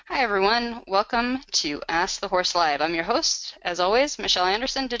Hi, everyone. Welcome to Ask the Horse Live. I'm your host, as always, Michelle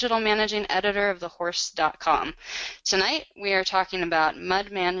Anderson, Digital Managing Editor of thehorse.com. Tonight, we are talking about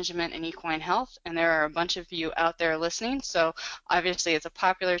mud management and equine health, and there are a bunch of you out there listening, so obviously it's a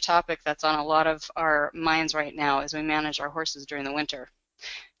popular topic that's on a lot of our minds right now as we manage our horses during the winter.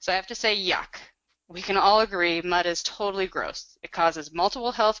 So I have to say, yuck. We can all agree mud is totally gross. It causes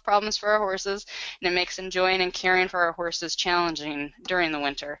multiple health problems for our horses, and it makes enjoying and caring for our horses challenging during the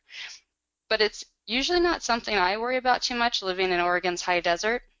winter. But it's usually not something I worry about too much living in Oregon's high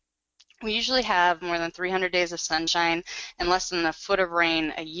desert. We usually have more than 300 days of sunshine and less than a foot of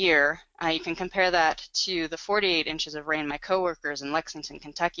rain a year. You can compare that to the 48 inches of rain my coworkers in Lexington,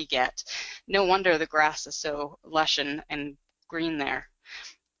 Kentucky get. No wonder the grass is so lush and green there.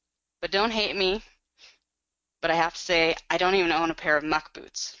 But don't hate me, but I have to say I don't even own a pair of muck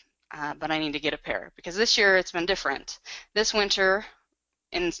boots, but I need to get a pair because this year it's been different. This winter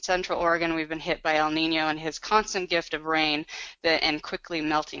in Central Oregon we've been hit by El Nino and his constant gift of rain and quickly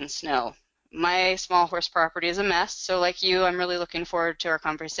melting snow. My small horse property is a mess, so like you, I'm really looking forward to our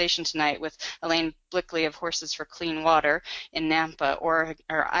conversation tonight with Elaine Blickley of Horses for Clean Water in Nampa, or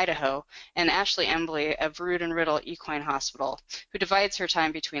Idaho, and Ashley Embley of Rood and Riddle Equine Hospital, who divides her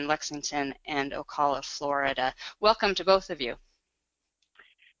time between Lexington and Ocala, Florida. Welcome to both of you.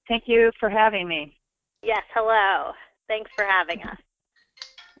 Thank you for having me. Yes, hello. Thanks for having us.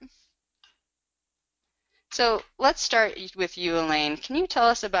 So let's start with you, Elaine. Can you tell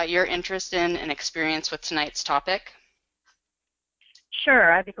us about your interest in and experience with tonight's topic?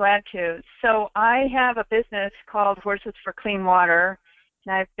 Sure, I'd be glad to. So I have a business called Horses for Clean Water,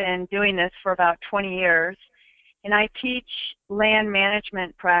 and I've been doing this for about 20 years. And I teach land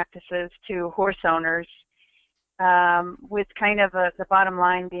management practices to horse owners with kind of the bottom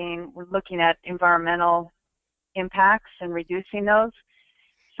line being we're looking at environmental impacts and reducing those.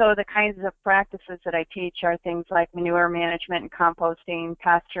 So the kinds of practices that I teach are things like manure management and composting,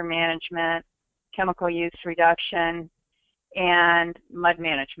 pasture management, chemical use reduction, and mud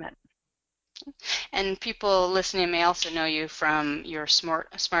management. And people listening may also know you from your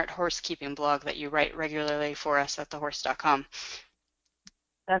smart horsekeeping blog that you write regularly for us at thehorse.com.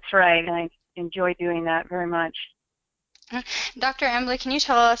 That's right, and I enjoy doing that very much. Dr. Embley, can you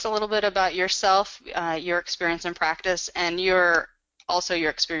tell us a little bit about yourself, your experience in practice, and your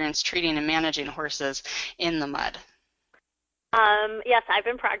experience treating and managing horses in the mud? Yes, I've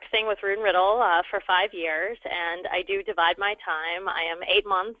been practicing with Rood and Riddle for 5 years, and I do divide my time. I am 8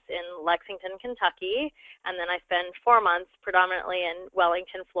 months in Lexington, Kentucky, and then I spend 4 months predominantly in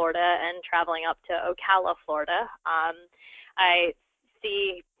Wellington, Florida, and traveling up to Ocala, Florida. I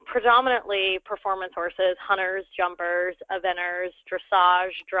see predominantly performance horses, hunters, jumpers, eventers,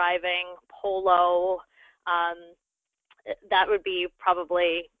 dressage, driving, polo. That would be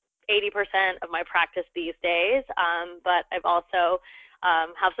probably 80% of my practice these days, but I've also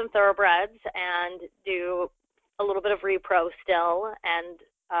have some thoroughbreds and do a little bit of repro still, and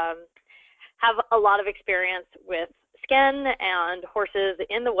have a lot of experience with skin and horses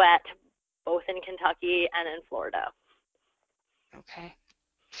in the wet, both in Kentucky and in Florida. Okay.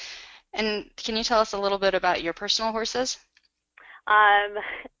 And can you tell us a little bit about your personal horses? I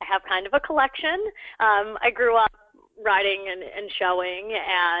have kind of a collection. I grew up riding and showing,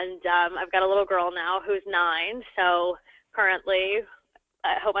 and I've got a little girl now who's 9, so currently,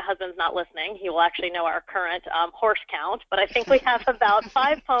 I hope my husband's not listening, he will actually know our current horse count, but I think we have about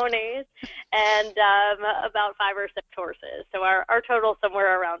 5 ponies and about 5 or 6 horses, so our total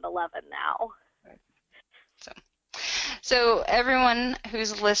somewhere around 11 now. So everyone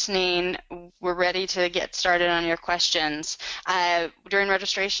who's listening, we're ready to get started on your questions. During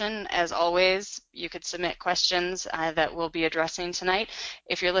registration, as always, you could submit questions that we'll be addressing tonight.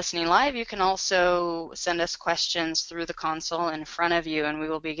 If you're listening live, you can also send us questions through the console in front of you, and we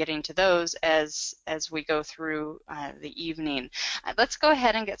will be getting to those as we go through the evening. Let's go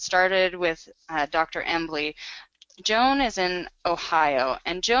ahead and get started with Dr. Embley. Joan is in Ohio,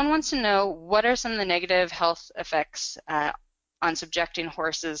 and Joan wants to know what are some of the negative health effects on subjecting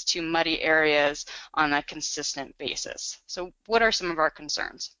horses to muddy areas on a consistent basis. So what are some of our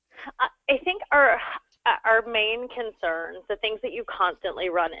concerns? I think our main concerns, the things that you constantly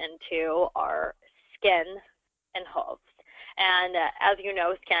run into, are skin and hooves. And as you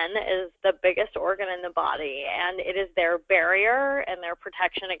know, skin is the biggest organ in the body, and it is their barrier and their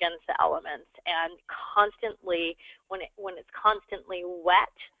protection against the elements. And constantly, when it's constantly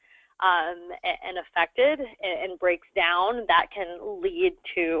wet and affected and breaks down, that can lead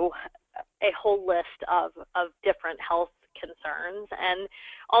to a whole list of different health concerns. And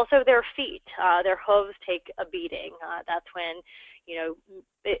also their feet, their hooves take a beating. That's when,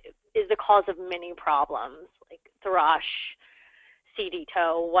 cause of many problems like thrush, seedy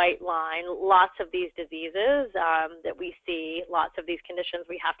toe, white line, lots of these diseases that we see, lots of these conditions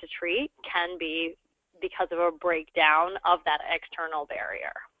we have to treat can be because of a breakdown of that external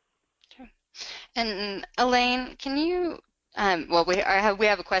barrier. Okay. And Elaine, can you, we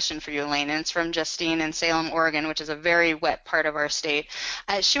have a question for you, Elaine, and it's from Justine in Salem, Oregon, which is a very wet part of our state.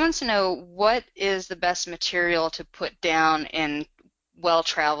 She wants to know, what is the best material to put down in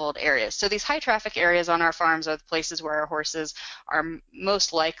well-traveled areas? So these high-traffic areas on our farms are the places where our horses are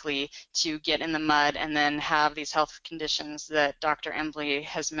most likely to get in the mud and then have these health conditions that Dr. Embley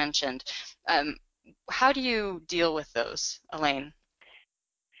has mentioned. How do you deal with those, Elaine?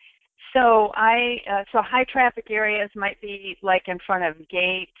 So so high traffic areas might be like in front of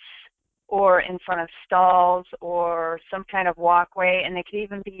gates or in front of stalls or some kind of walkway, and they could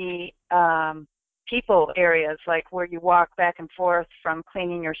even be people areas, like where you walk back and forth from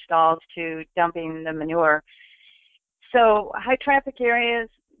cleaning your stalls to dumping the manure. So high traffic areas,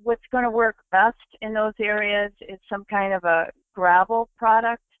 what's going to work best in those areas is some kind of a gravel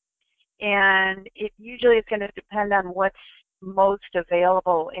product, and it usually is going to depend on what's most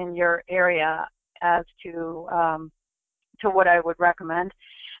available in your area as to what I would recommend.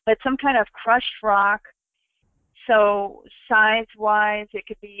 But some kind of crushed rock. So size-wise, it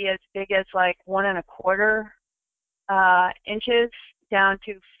could be as big as like 1¼ inches down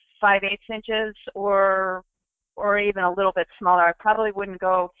to 5/8 inches, or even a little bit smaller. I probably wouldn't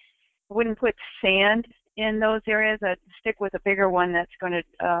put sand in those areas. I'd stick with a bigger one that's going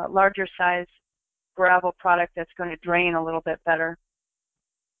to larger size gravel product that's going to drain a little bit better.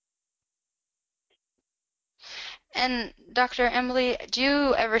 And Dr. Embley, do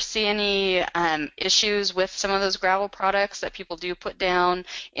you ever see any issues with some of those gravel products that people do put down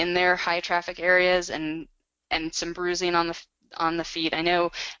in their high traffic areas, and some bruising on the feet? I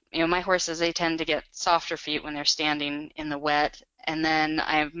know, my horses, they tend to get softer feet when they're standing in the wet, and then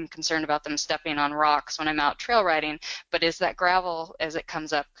I'm concerned about them stepping on rocks when I'm out trail riding. But is that gravel, as it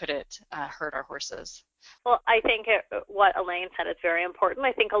comes up, could it hurt our horses? Well, I think what Elaine said is very important.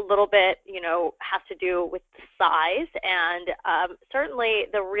 I think a little bit, has to do with the size, and certainly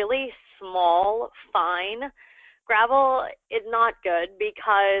the really small, fine gravel is not good,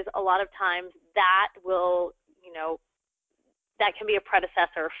 because a lot of times that will, that can be a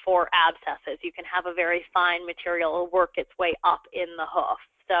predecessor for abscesses. You can have a very fine material work its way up in the hoof.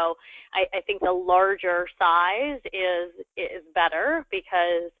 So I think the larger size is better,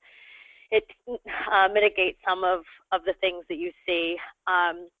 because it mitigates some of the things that you see.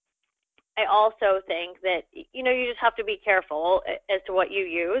 I also think that, you just have to be careful as to what you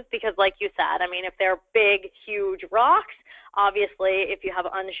use, because like you said, if they're big, huge rocks, obviously if you have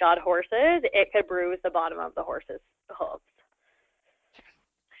unshod horses, it could bruise the bottom of the horse's hooves.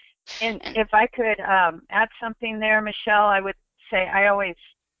 And if I could add something there, Michelle, I would say I always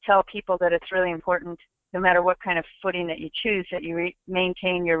tell people that it's really important, no matter what kind of footing that you choose, that you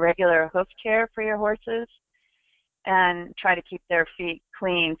maintain your regular hoof care for your horses and try to keep their feet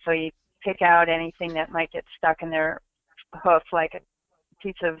clean. So you pick out anything that might get stuck in their hoof, like a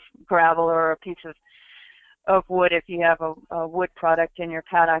piece of gravel or a piece of wood if you have a wood product in your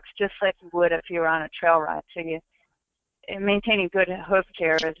paddocks, just like you would if you were on a trail ride. So maintaining good hoof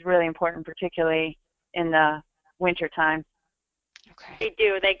care is really important, particularly in the winter time. Okay. They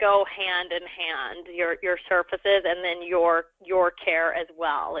do. They go hand in hand. Your surfaces and then your care as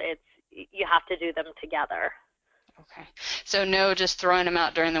well. You have to do them together. Okay. So no, just throwing them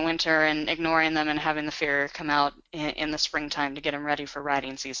out during the winter and ignoring them and having the farrier come out in the springtime to get them ready for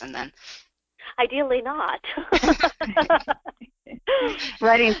riding season then? Ideally not.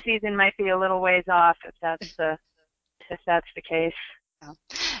 Riding season might be a little ways off if that's the case.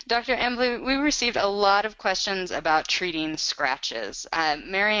 Dr. Embley, we received a lot of questions about treating scratches.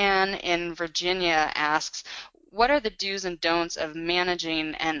 Marianne in Virginia asks, what are the do's and don'ts of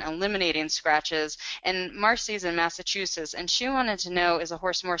managing and eliminating scratches? And Marcy's in Massachusetts, and she wanted to know, is a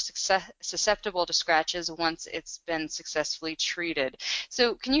horse more susceptible to scratches once it's been successfully treated?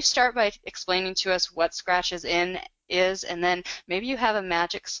 So can you start by explaining to us what scratches is, and then maybe you have a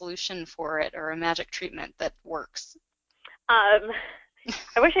magic solution for it or a magic treatment that works?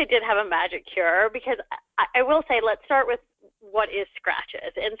 I wish I did have a magic cure, because I will say, let's start with what is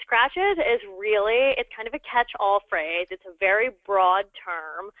scratches. And scratches is really, it's kind of a catch-all phrase. It's a very broad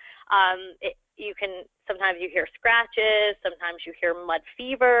term. Sometimes you hear scratches, sometimes you hear mud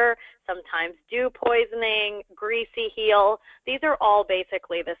fever, sometimes dew poisoning, greasy heel. These are all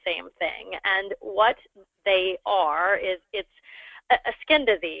basically the same thing. And what they are is, it's a skin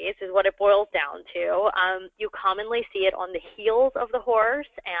disease is what it boils down to. You commonly see it on the heels of the horse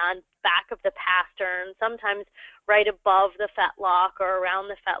and back of the pastern, sometimes right above the fetlock or around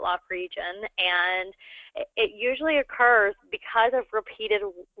the fetlock region. And it usually occurs because of repeated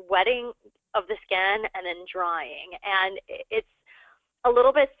wetting of the skin and then drying. And it's a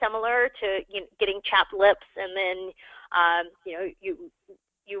little bit similar to getting chapped lips, and then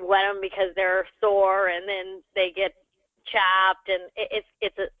you wet them because they're sore, and then they get chapped, and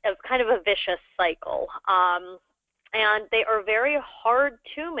it's a kind of a vicious cycle. And they are very hard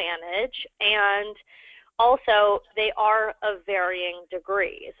to manage, and also they are of varying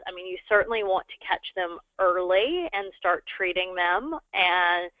degrees. I mean, you certainly want to catch them early and start treating them,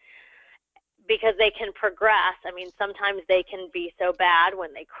 and because they can progress. I mean, sometimes they can be so bad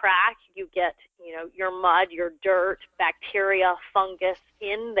when they crack, you get, your mud, your dirt, bacteria, fungus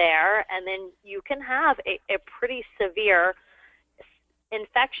in there, and then you can have a pretty severe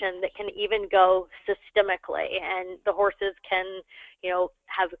infection that can even go systemically, and the horses can,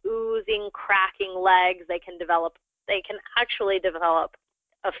 have oozing, cracking legs. They can actually develop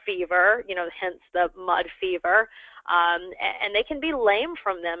a fever, hence the mud fever, and they can be lame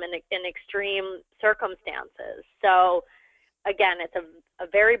from them in extreme circumstances. So again, it's a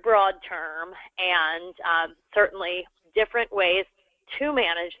very broad term, and certainly different ways to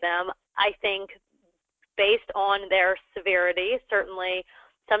manage them. I think based on their severity, certainly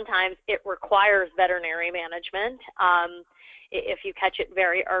sometimes it requires veterinary management. If you catch it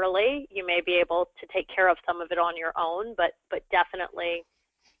very early, you may be able to take care of some of it on your own, but definitely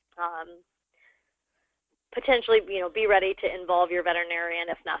potentially, be ready to involve your veterinarian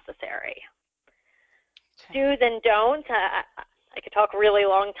if necessary. Okay. Do's and don'ts. I could talk a really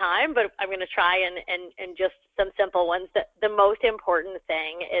long time, but I'm going to try and just some simple ones. The most important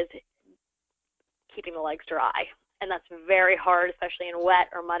thing is keeping the legs dry. And that's very hard, especially in wet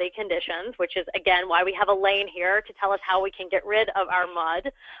or muddy conditions, which is, again, why we have a lane here to tell us how we can get rid of our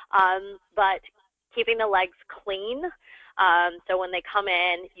mud. But keeping the legs clean. So when they come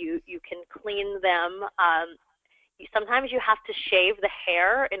in, you can clean them. Sometimes you have to shave the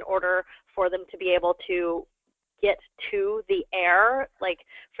hair in order for them to be able to get to the air, like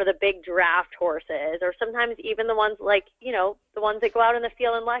for the big draft horses, or sometimes even the ones like, the ones that go out in the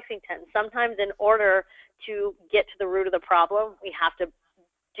field in Lexington. Sometimes in order to get to the root of the problem, we have to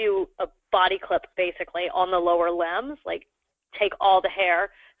do a body clip basically on the lower limbs, like take all the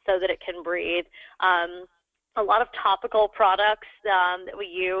hair so that it can breathe. A lot of topical products that we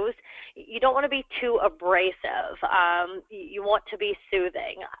use, you don't want to be too abrasive. You want to be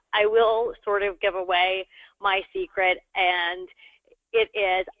soothing. I will sort of give away my secret, and it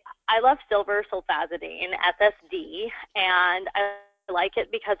is, I love silver sulfazidine, SSD, and I like it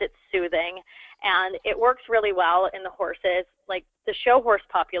because it's soothing, and it works really well in the horses, like the show horse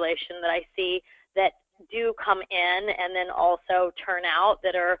population that I see that do come in and then also turn out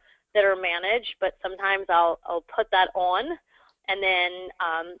that are managed, but sometimes I'll put that on and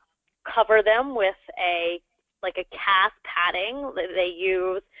then cover them with a cast padding that they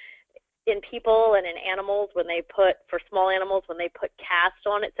use in people and in animals for small animals when they put cast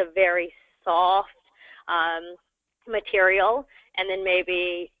on. It's a very soft material, and then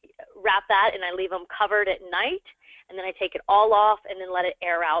maybe wrap that and I leave them covered at night, and then I take it all off and then let it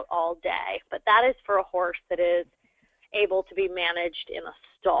air out all day. But that is for a horse that is able to be managed in a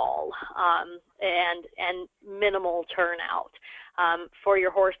stall and minimal turnout. For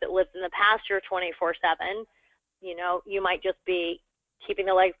your horse that lives in the pasture 24/7, you might just be keeping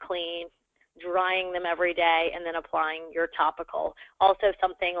the legs clean, drying them every day, and then applying your topical. Also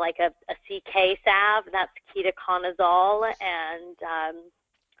something like a CK salve, that's ketoconazole and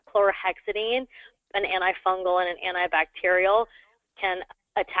chlorhexidine, an antifungal and an antibacterial, can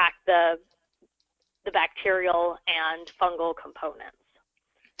attack the bacterial and fungal components.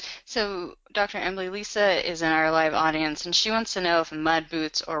 So, Dr. Emily, Lisa is in our live audience, and she wants to know if mud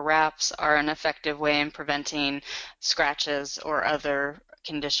boots or wraps are an effective way in preventing scratches or other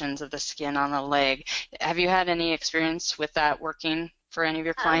conditions of the skin on the leg. Have you had any experience with that working for any of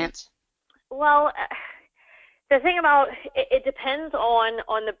your clients? Well, the thing about it depends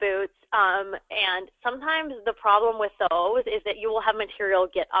on the boots, and sometimes the problem with those is that you will have material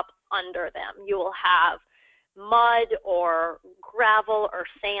get up under them. You will have mud or gravel or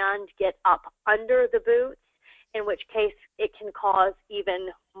sand get up under the boots, in which case it can cause even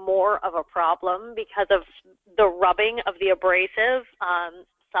more of a problem because of the rubbing of the abrasive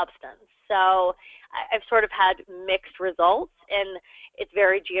substance. So I've sort of had mixed results, and it's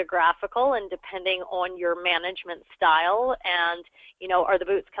very geographical and depending on your management style and, are the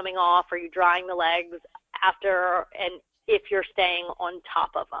boots coming off? Are you drying the legs after? And if you're staying on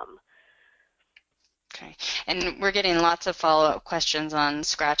top of them. Okay, and we're getting lots of follow-up questions on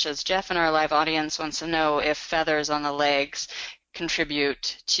scratches. Jeff in our live audience wants to know if feathers on the legs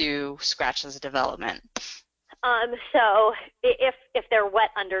contribute to scratches development. So if they're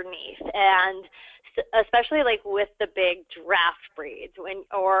wet underneath, and especially like with the big draft breeds,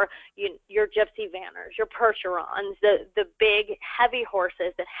 or your gypsy vanners, your percherons, the big heavy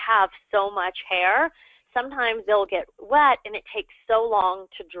horses that have so much hair, sometimes they'll get wet and it takes so long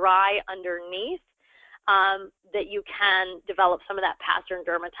to dry underneath that you can develop some of that pastern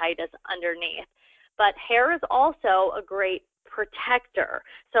dermatitis underneath. But hair is also a great protector.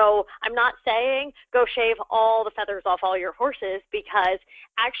 So I'm not saying go shave all the feathers off all your horses, because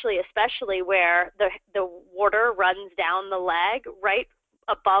actually, especially where the water runs down the leg right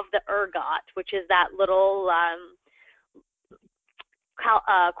above the ergot, which is that little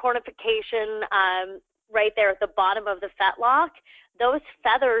cornification right there at the bottom of the fetlock, those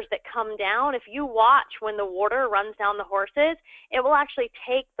feathers that come down, if you watch when the water runs down the horses, it will actually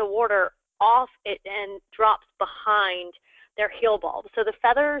take the water off it and drops behind their heel bulb. So the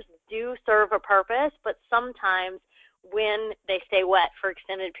feathers do serve a purpose, but sometimes when they stay wet for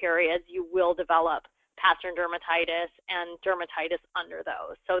extended periods, you will develop pastern dermatitis and dermatitis under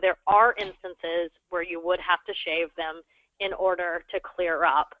those. So there are instances where you would have to shave them in order to clear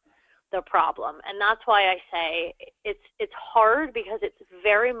up the problem. And that's why I say it's hard, because it's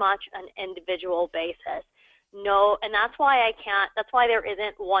very much an individual basis. No, and that's why there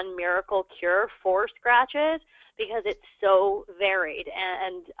isn't one miracle cure for scratches, because it's so varied,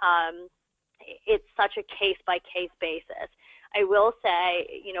 and it's such a case-by-case basis. I will say,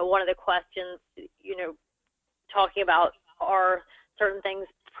 one of the questions, talking about are certain things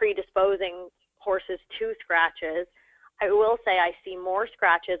predisposing horses to scratches, I will say I see more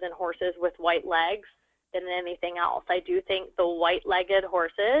scratches in horses with white legs than anything else. I do think the white-legged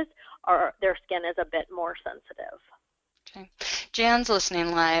horses, their skin is a bit more sensitive. Okay. Jan's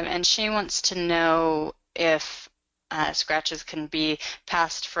listening live, and she wants to know if scratches can be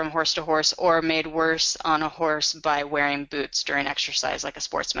passed from horse to horse or made worse on a horse by wearing boots during exercise, like a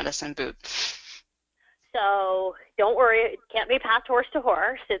sports medicine boot. So don't worry, it can't be passed horse to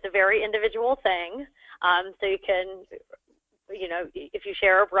horse. It's a very individual thing. So you can, if you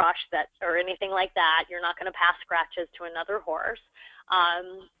share a brush or anything like that, you're not going to pass scratches to another horse.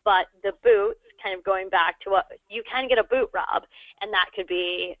 But the boots, kind of going back to what you can get a boot rub, and that could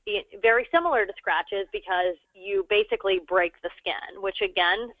be very similar to scratches, because you basically break the skin, which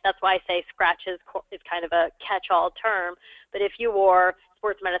again, that's why I say scratches is kind of a catch-all term. But if you wore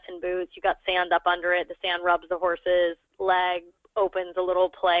sports medicine boots, you got sand up under it, the sand rubs the horse's leg, opens a little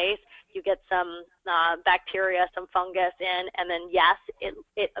place, you get some bacteria, some fungus in, and then yes,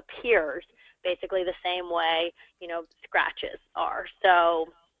 it appears basically the same way, scratches are. So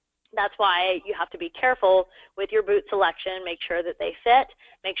that's why you have to be careful with your boot selection. Make sure that they fit.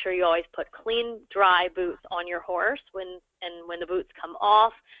 Make sure you always put clean, dry boots on your horse. When the boots come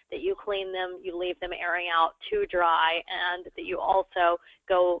off, that you clean them, you leave them airing out to dry, and that you also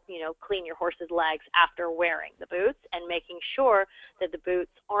go, clean your horse's legs after wearing the boots, and making sure that the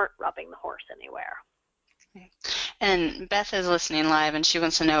boots aren't rubbing the horse anywhere. And Beth is listening live, and she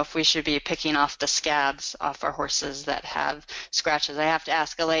wants to know if we should be picking off the scabs off our horses that have scratches. I have to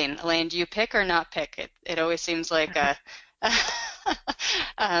ask Elaine. Elaine, do you pick or not pick? It always seems like a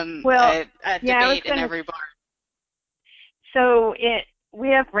debate in every barn. So we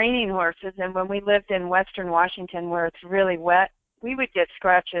have reining horses, and when we lived in western Washington where it's really wet, we would get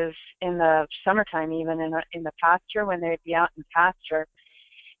scratches in the summertime, even in the pasture, when they'd be out in pasture.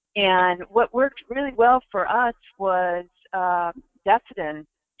 And what worked really well for us was Desitin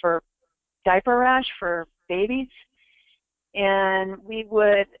for diaper rash for babies. And we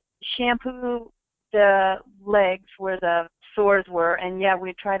would shampoo the legs where the sores were, and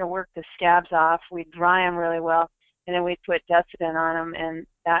we'd try to work the scabs off. We'd dry them really well, and then we'd put Desitin on them, and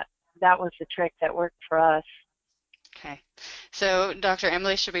that was the trick that worked for us. Okay. So, Dr.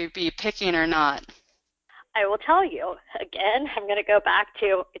 Emily, should we be picking or not? I will tell you, again, I'm going to go back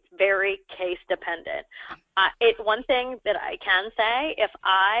to it's very case dependent. It's one thing that I can say, if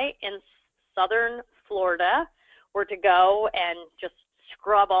I, in southern Florida, were to go and just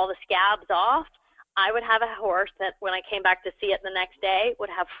scrub all the scabs off, I would have a horse that when I came back to see it the next day would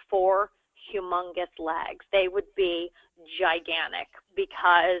have 4 humongous legs. They would be gigantic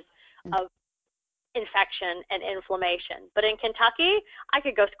because of infection and inflammation. But in Kentucky, I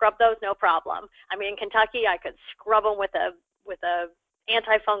could go scrub those no problem. I mean, in Kentucky, I could scrub them with a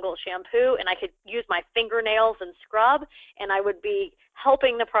antifungal shampoo, and I could use my fingernails and scrub, and I would be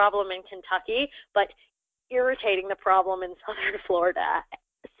helping the problem in Kentucky. But irritating the problem in southern Florida.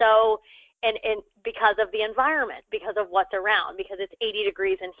 So, and because of the environment, because of what's around, because it's 80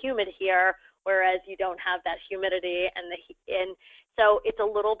 degrees and humid here, whereas you don't have that humidity and so it's a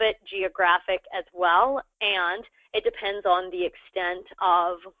little bit geographic as well, and it depends on the extent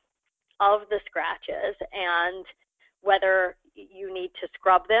of the scratches and whether you need to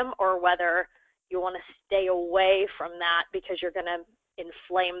scrub them or whether you want to stay away from that because you're going to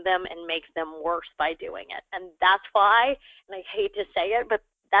inflame them and make them worse by doing it. And that's why, and I hate to say it, but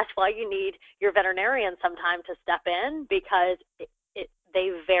that's why you need your veterinarian sometime to step in, because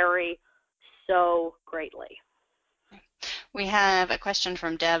they vary so greatly. We have a question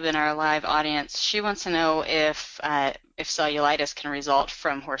from Deb in our live audience. She wants to know if cellulitis can result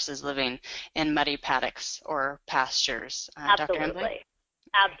from horses living in muddy paddocks or pastures. Absolutely.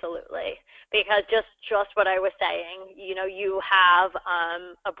 Absolutely. Because just what I was saying, you have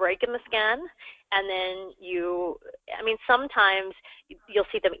a break in the skin, and then sometimes you'll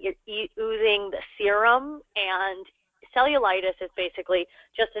see them oozing the serum, and cellulitis is basically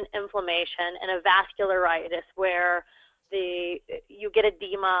just an inflammation and a vascularitis where you get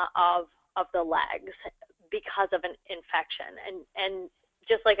edema of the legs because of an infection. And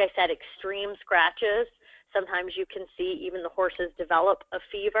just like I said, extreme scratches, sometimes you can see even the horses develop a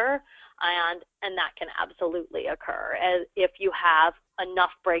fever, and that can absolutely occur. As if you have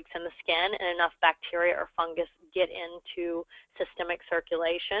enough breaks in the skin and enough bacteria or fungus get into systemic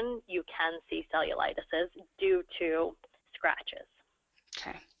circulation, you can see cellulitis due to scratches.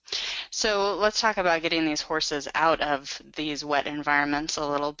 Okay. So let's talk about getting these horses out of these wet environments a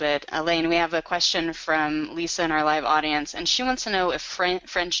little bit. Elaine, we have a question from Lisa in our live audience, and she wants to know if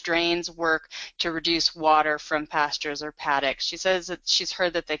French drains work to reduce water from pastures or paddocks. She says that she's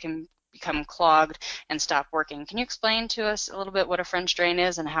heard that they can become clogged and stop working. Can you explain to us a little bit what a French drain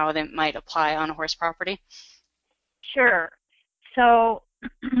is and how they might apply on horse property? Sure. So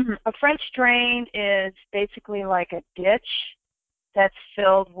a French drain is basically like a ditch that's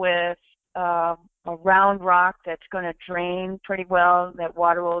filled with a round rock that's going to drain pretty well, that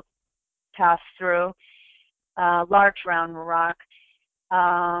water will pass through. Large round rock,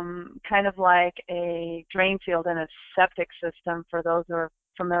 kind of like a drain field in a septic system, for those who are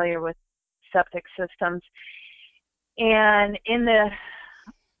familiar with septic systems. And in the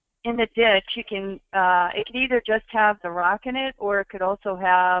ditch, it can either just have the rock in it, or it could also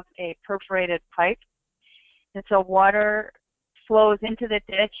have a perforated pipe. And so water flows into the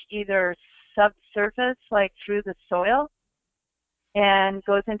ditch either subsurface, like through the soil, and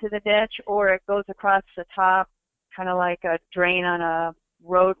goes into the ditch, or it goes across the top, kind of like a drain on a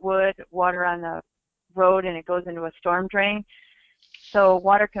road would, water on the road, and it goes into a storm drain. So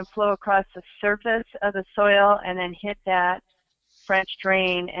water can flow across the surface of the soil and then hit that French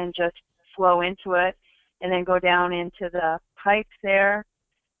drain and just flow into it, and then go down into the pipes there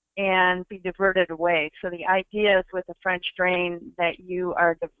and be diverted away. So the idea is with a French drain that you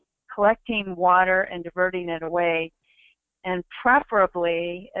are collecting water and diverting it away, and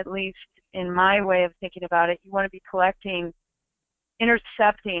preferably, at least in my way of thinking about it, you want to be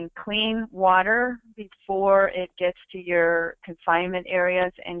intercepting clean water before it gets to your confinement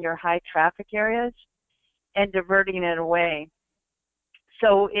areas and your high traffic areas, and diverting it away.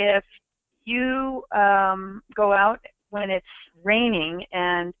 So if you go out when it's raining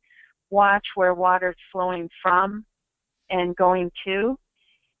and watch where water's flowing from and going to,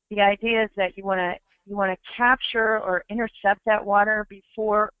 the idea is that you want to capture or intercept that water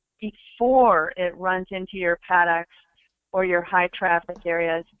before it runs into your paddocks or your high traffic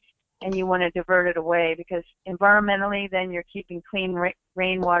areas, and you want to divert it away, because environmentally then you're keeping clean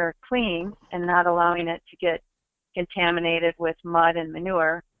rainwater clean and not allowing it to get contaminated with mud and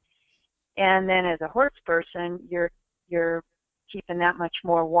manure. And then as a horse person, you're keeping that much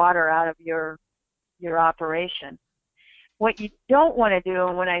more water out of your operation. What you don't want to do,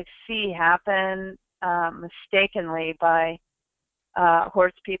 and what I see happen mistakenly by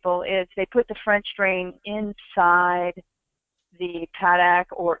horse people, is they put the French drain inside the paddock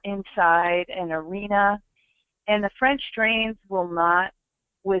or inside an arena, and the French drains will not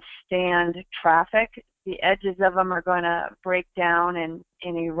withstand traffic. The edges of them are going to break down and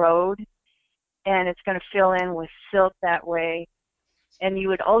erode, and it's going to fill in with silt that way. And you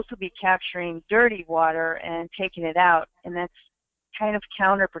would also be capturing dirty water and taking it out, and that's kind of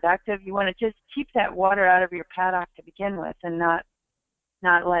counterproductive. You want to just keep that water out of your paddock to begin with, and not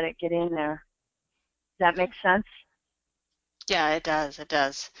let it get in there. Does that make sense? Yeah, it does. It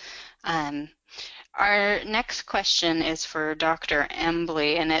does. Our next question is for Dr.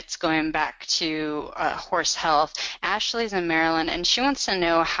 Embley, and it's going back to horse health. Ashley's in Maryland, and she wants to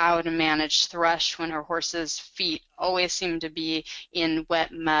know how to manage thrush when her horse's feet always seem to be in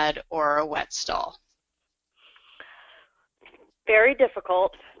wet mud or a wet stall. Very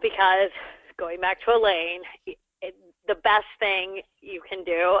difficult because, going back to Elaine, the best thing you can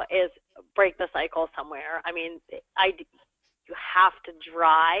do is break the cycle somewhere. I mean, you have to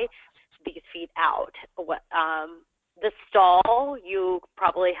dry these feet out. The stall you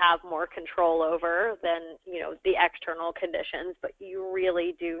probably have more control over than the external conditions, but you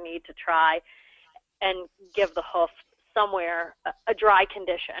really do need to try and give the hoof somewhere a dry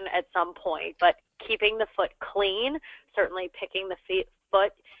condition at some point. But keeping the foot clean, certainly picking the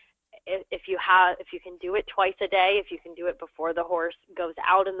foot. If you can do it twice a day, if you can do it before the horse goes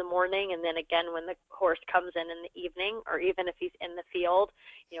out in the morning, and then again when the horse comes in the evening, or even if he's in the field,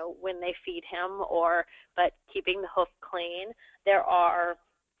 when they feed him, but keeping the hoof clean. There are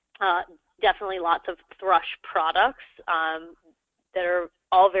definitely lots of thrush products that are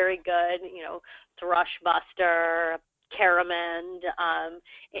all very good, Thrush Buster, Caramend,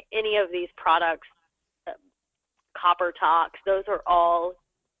 any of these products, Copper Tox, those are all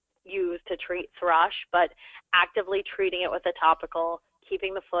used to treat thrush, but actively treating it with a topical,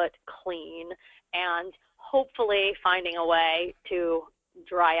 keeping the foot clean, and hopefully finding a way to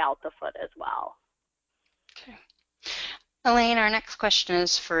dry out the foot as well. Okay. Elaine, our next question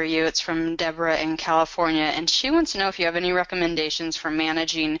is for you. It's from Deborah in California, and she wants to know if you have any recommendations for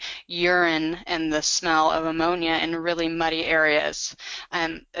managing urine and the smell of ammonia in really muddy areas,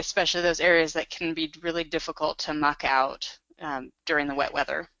 especially those areas that can be really difficult to muck out during the wet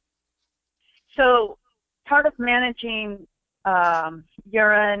weather. So part of managing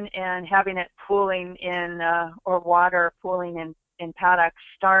urine and having it pooling in, or water pooling in paddocks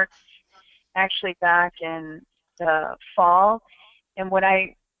starts actually back in the fall. And what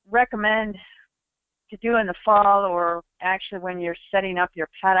I recommend to do in the fall, or actually when you're setting up your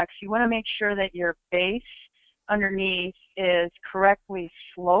paddocks, you want to make sure that your base underneath is correctly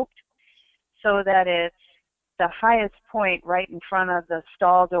sloped so that it's the highest point right in front of the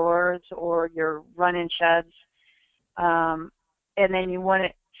stall doors or your run-in sheds. And then you want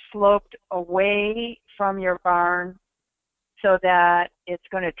it sloped away from your barn so that it's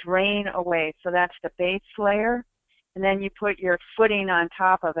going to drain away. So that's the base layer. And then you put your footing on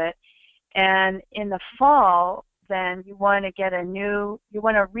top of it. And in the fall, then you want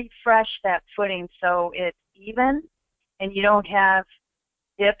to refresh that footing so it's even and you don't have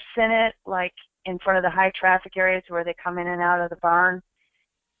dips in it, like in front of the high traffic areas where they come in and out of the barn,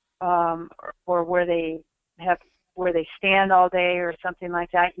 or where they stand all day or something like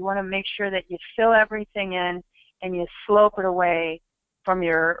that. You want to make sure that you fill everything in and you slope it away from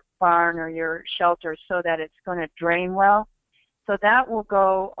your barn or your shelter so that it's going to drain well. So that will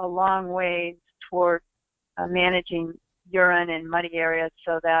go a long way toward managing urine in muddy areas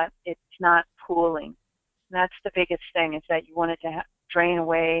so that it's not pooling. And that's the biggest thing, is that you want it to drain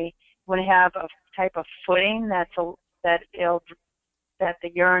away. You want to have a type of footing that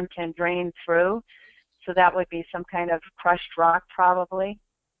the urine can drain through. So that would be some kind of crushed rock probably,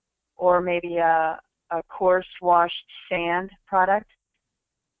 or maybe a coarse washed sand product.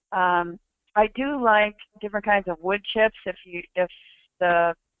 I do like different kinds of wood chips if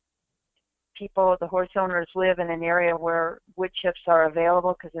the horse owners live in an area where wood chips are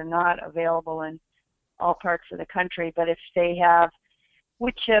available, because they're not available in all parts of the country. But if they have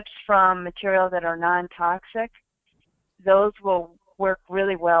wood chips from material that are non-toxic, those will work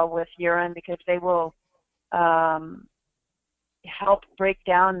really well with urine, because they will help break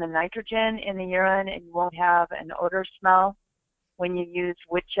down the nitrogen in the urine, and you won't have an odor smell when you use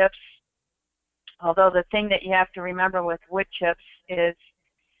wood chips. Although the thing that you have to remember with wood chips is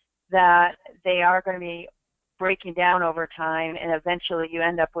that they are going to be breaking down over time, and eventually you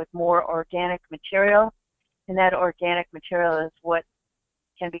end up with more organic material, and that organic material is what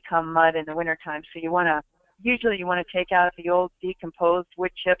can become mud in the wintertime. So usually you want to take out the old decomposed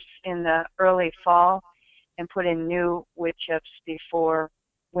wood chips in the early fall and put in new wood chips before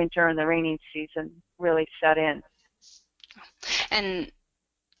winter and the rainy season really set in. And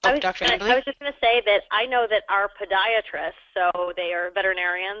I was just going to say that I know that our podiatrists, so they are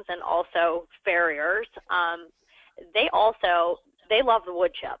veterinarians and also farriers, they love the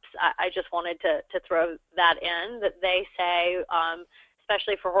wood chips. I just wanted to throw that in, that they say,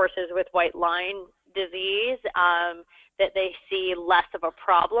 especially for horses with white line disease, that they see less of a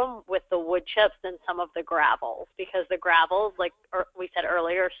problem with the wood chips than some of the gravels, because the gravels, like we said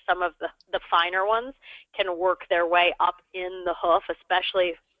earlier, some of the finer ones can work their way up in the hoof,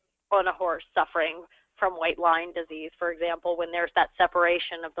 especially on a horse suffering from white line disease, for example, when there's that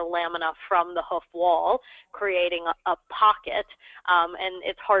separation of the lamina from the hoof wall, creating a pocket, and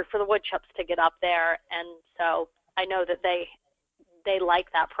it's hard for the wood chips to get up there. And so I know that they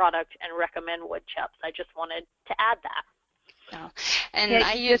like that product and recommend wood chips. I just wanted to add that. Oh. And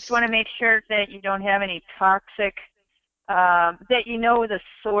yeah, you just want to make sure that you don't have any toxic, that you know the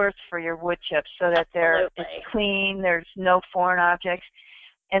source for your wood chips, so that it's clean, there's no foreign objects,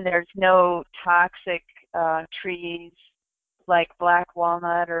 and there's no toxic trees like black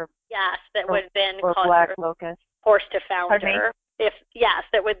walnut or that would then or cause black locust. Horse to founder.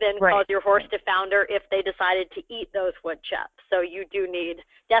 That would then cause your horse to founder if they decided to eat those wood chips. So you do need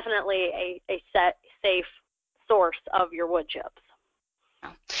definitely a safe source of your wood chips.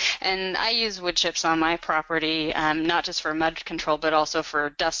 And I use wood chips on my property, not just for mud control, but also for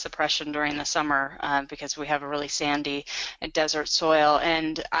dust suppression during the summer, because we have a really sandy desert soil.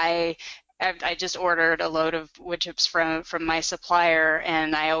 And I just ordered a load of wood chips from my supplier,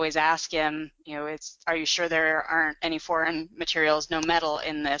 and I always ask him, are you sure there aren't any foreign materials, no metal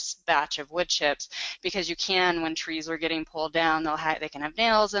in this batch of wood chips? Because you can, when trees are getting pulled down, they can have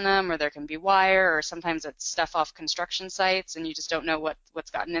nails in them, or there can be wire, or sometimes it's stuff off construction sites, and you just don't know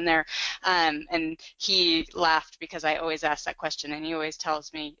what's gotten in there. And he laughed because I always ask that question, and he always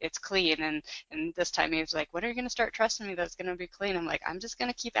tells me it's clean. And this time he was like, "When are you going to start trusting me that it's going to be clean?" I'm like, "I'm just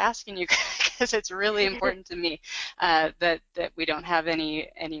going to keep asking you." Because it's really important to me that we don't have any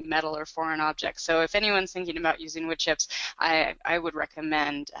metal or foreign objects. So if anyone's thinking about using wood chips, I would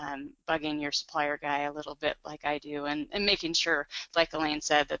recommend bugging your supplier guy a little bit like I do, and making sure, like Elaine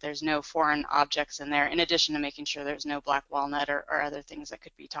said, that there's no foreign objects in there, in addition to making sure there's no black walnut or other things that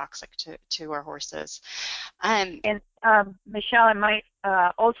could be toxic to our horses. And Michelle, I might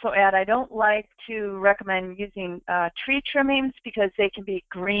also add, I don't like to recommend using tree trimmings because they can be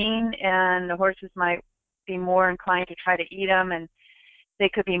green and the horses might be more inclined to try to eat them, and they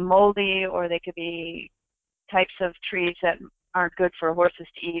could be moldy, or they could be types of trees that aren't good for horses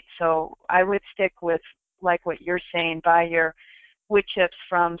to eat. So I would stick with, like what you're saying, buy your wood chips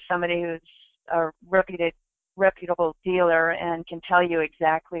from somebody who's a reputable dealer and can tell you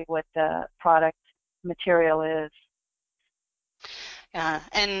exactly what the product material is. Yeah,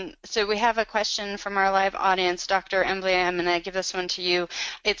 and so we have a question from our live audience. Dr. Embley, I'm going to give this one to you.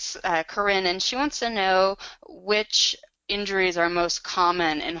 It's Corinne, and she wants to know which injuries are most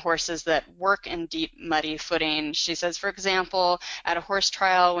common in horses that work in deep, muddy footing. She says, for example, at a horse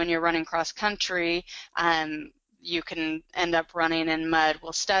trial when you're running cross country, you can end up running in mud.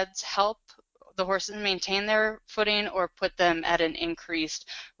 Will studs help the horses maintain their footing or put them at an increased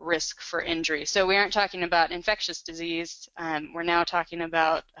risk for injury? So we aren't talking about infectious disease. We're now talking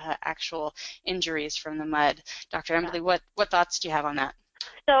about actual injuries from the mud. Dr. Embley, what thoughts do you have on that?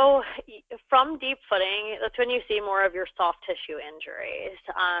 So from deep footing, that's when you see more of your soft tissue injuries.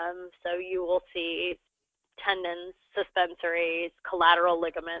 So you will see tendons, suspensories, collateral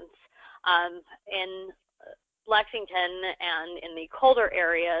ligaments. In Lexington and in the colder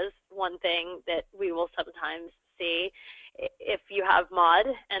areas, one thing that we will sometimes see, if you have mud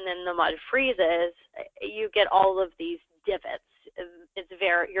and then the mud freezes, you get all of these divots.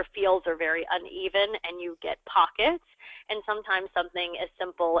 Your fields are very uneven and you get pockets, and sometimes something as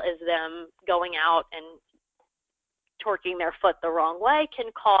simple as them going out and torquing their foot the wrong way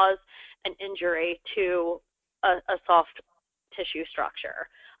can cause an injury to a soft tissue structure.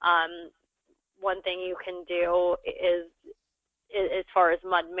 One thing you can do is, as far as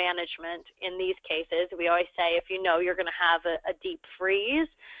mud management in these cases, we always say if you know you're going to have a deep freeze,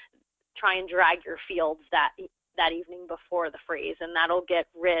 try and drag your fields that evening before the freeze, and that'll get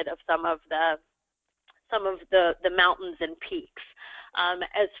rid of some of the mountains and peaks.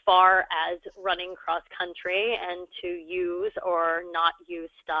 As far as running cross country and to use or not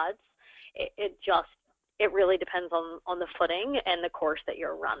use studs, it really depends on the footing and the course that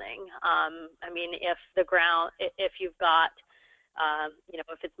you're running. I mean, if you've got,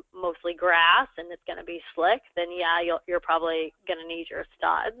 if it's mostly grass and it's going to be slick, then yeah, you're probably going to need your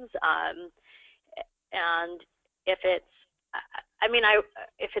studs. And if it's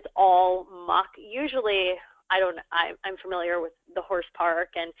all muck, usually I'm familiar with the horse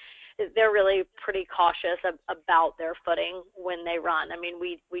park, and they're really pretty cautious about their footing when they run. I mean,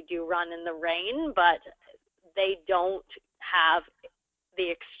 we do run in the rain, but they don't have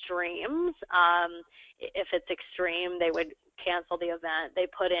the extremes. If it's extreme, they would cancel the event. They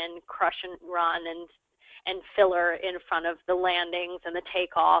put in crush and run and filler in front of the landings and the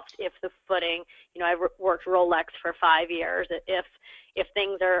takeoffs if the footing, I've worked Rolex for 5 years. If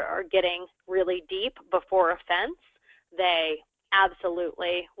things are getting really deep before a fence, they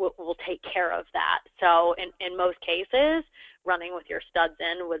absolutely will take care of that. So in most cases, running with your studs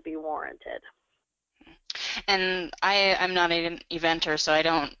in would be warranted. And I'm not an eventer, so I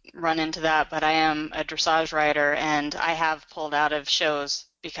don't run into that, but I am a dressage rider, and I have pulled out of shows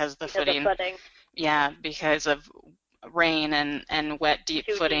because the footing. Yeah, because of rain and wet, deep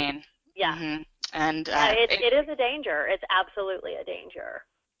Too footing. Deep. Yeah. Mm-hmm. And it is a danger. It's absolutely a danger.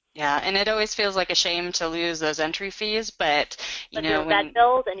 Yeah, and it always feels like a shame to lose those entry fees, but you know, your vet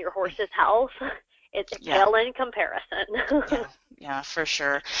bills and your horse's health, it's pale in comparison. Yeah, for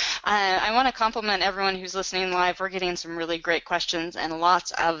sure. I want to compliment everyone who's listening live. We're getting some really great questions and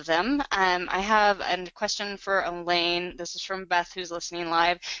lots of them. I have a question for Elaine. This is from Beth, who's listening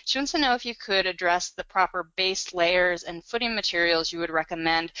live. She wants to know if you could address the proper base layers and footing materials you would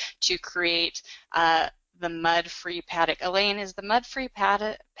recommend to create the mud-free paddock. Elaine, is the mud-free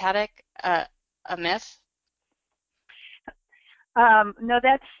paddock a myth? No,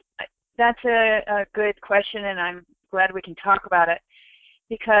 that's a good question, and I'm glad we can talk about it,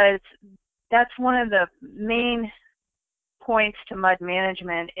 because that's one of the main points to mud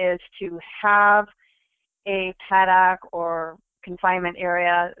management, is to have a paddock or confinement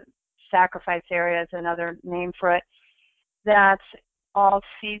area, sacrifice area is another name for it, that's all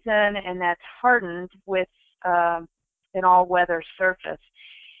season and that's hardened with an all-weather surface.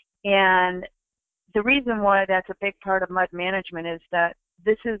 And the reason why that's a big part of mud management is that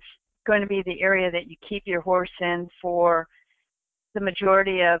this is going to be the area that you keep your horse in for the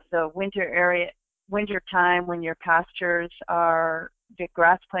majority of the winter time, when your pastures the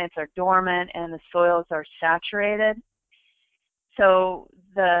grass plants are dormant and the soils are saturated. So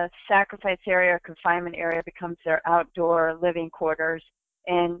the sacrifice area or confinement area becomes their outdoor living quarters,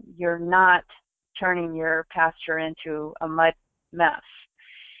 and you're not turning your pasture into a mud mess.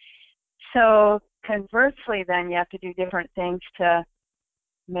 So conversely, then, you have to do different things to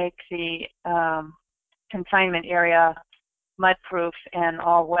make the confinement area mud-proof and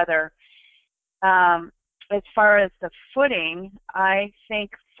all-weather. As far as the footing, I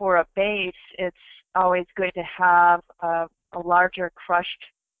think for a base, it's always good to have a larger crushed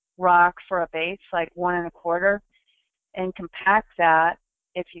rock for a base, like 1 1/4, and compact that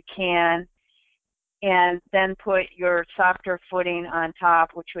if you can, and then put your softer footing on top,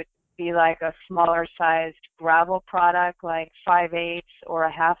 which would be like a smaller sized gravel product, like 5/8 or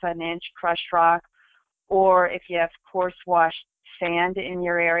a 1/2 inch crushed rock. Or if you have coarse washed sand in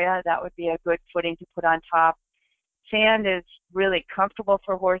your area, that would be a good footing to put on top. Sand is really comfortable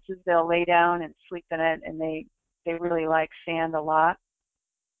for horses. They'll lay down and sleep in it, and they really like sand a lot.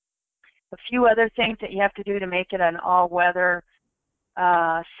 A few other things that you have to do to make it an all-weather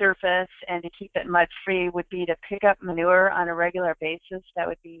surface and to keep it mud-free would be to pick up manure on a regular basis. That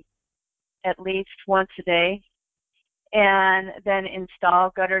would be at least once a day. And then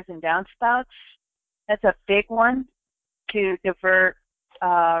install gutters and downspouts. That's a big one, to divert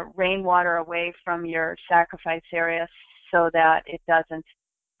rainwater away from your sacrifice area so that it doesn't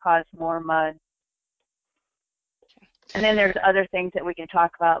cause more mud. And then there's other things that we can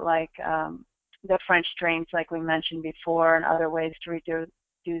talk about, like the French drains, like we mentioned before, and other ways to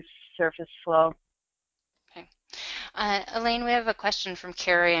reduce surface flow. Okay. Elaine, we have a question from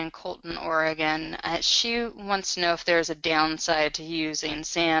Carrie in Colton, Oregon. She wants to know if there's a downside to using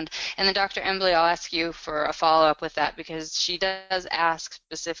sand. And then Dr. Embley, I'll ask you for a follow-up with that, because she does ask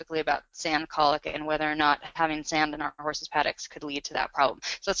specifically about sand colic and whether or not having sand in our horses' paddocks could lead to that problem.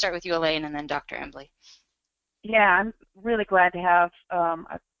 So let's start with you, Elaine, and then Dr. Embley. Yeah, I'm really glad to have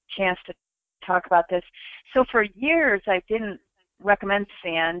a chance to talk about this. So for years, I didn't recommend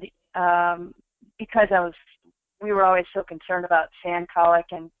sand because we were always so concerned about sand colic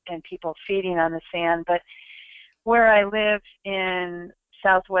and people feeding on the sand. But where I live in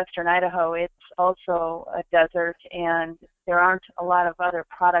southwestern Idaho, it's also a desert, and there aren't a lot of other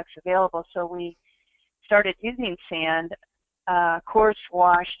products available. So we started using sand, coarse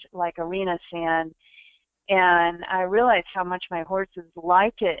washed, like arena sand. And I realized how much my horses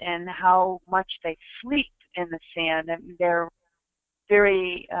like it and how much they sleep in the sand. And they're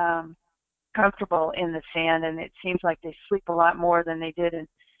very comfortable in the sand, and it seems like they sleep a lot more than they did in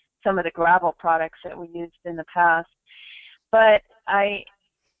some of the gravel products that we used in the past. But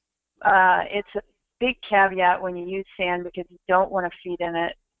it's a big caveat when you use sand, because you don't want to feed in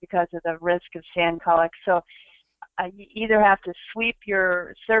it because of the risk of sand colic. So you either have to sweep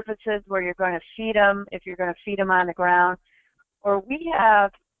your surfaces where you're going to feed them, if you're going to feed them on the ground, or we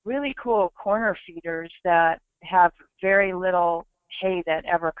have really cool corner feeders that have very little hay that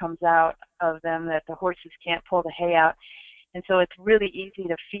ever comes out of them, that the horses can't pull the hay out. And so it's really easy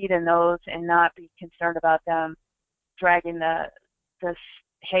to feed in those and not be concerned about them dragging the the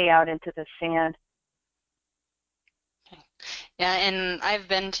hay out into the sand. Yeah, and I've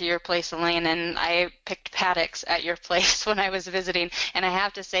been to your place, Elaine, and I picked paddocks at your place when I was visiting, and I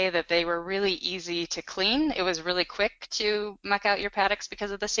have to say that they were really easy to clean. It was really quick to muck out your paddocks because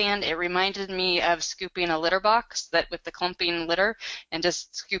of the sand. It reminded me of scooping a litter box that with the clumping litter and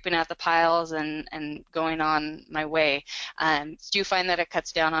just scooping out the piles and going on my way. Do you find that it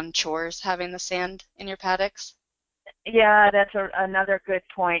cuts down on chores having the sand in your paddocks? Yeah, that's another good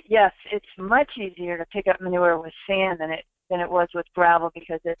point. Yes, it's much easier to pick up manure with sand than it was with gravel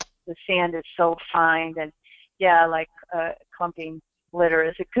because the sand is so fine. And yeah, like clumping litter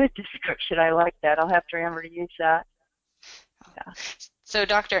is a good description. I like that. I'll have to remember to use that. Yeah. So,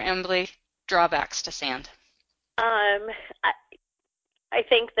 Dr. Embley, drawbacks to sand. Um, I, I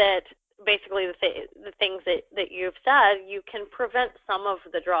think that basically the things that you've said, you can prevent some of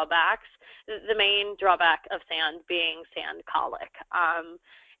the drawbacks. The main drawback of sand being sand colic,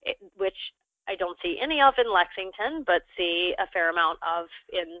 which I don't see any of in Lexington, but see a fair amount of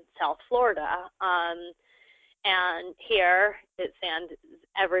in South Florida. And here, it's sand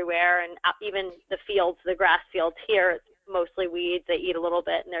everywhere, and even the fields, the grass fields here, it's mostly weeds. They eat a little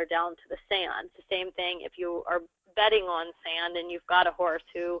bit, and they're down to the sand. It's the same thing if you are bedding on sand and you've got a horse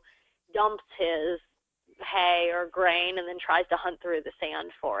who dumps his hay or grain and then tries to hunt through the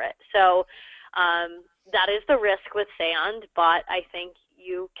sand for it. So that is the risk with sand, but I think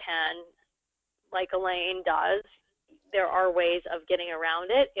you can, like Elaine does, there are ways of getting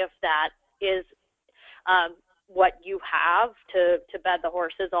around it if that is what you have to bed the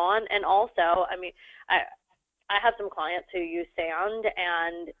horses on. And also, I mean, I have some clients who use sand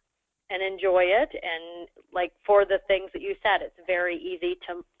and enjoy it, and like for the things that you said, it's very easy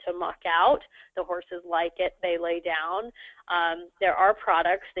to muck out. The horses like it, they lay down. There are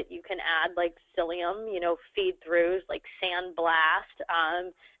products that you can add like psyllium, feed throughs like Sand Blast,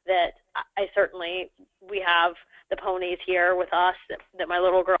 that I certainly, we have the ponies here with us that my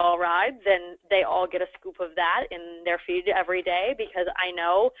little girl rides, and they all get a scoop of that in their feed every day because I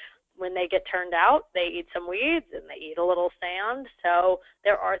know when they get turned out, they eat some weeds and they eat a little sand. So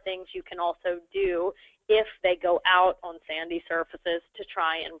there are things you can also do if they go out on sandy surfaces to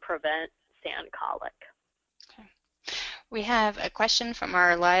try and prevent sand colic. Okay. We have a question from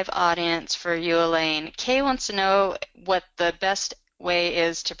our live audience for you, Elaine. Kay wants to know what the best way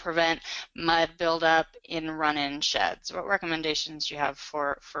is to prevent mud buildup in run-in sheds. What recommendations do you have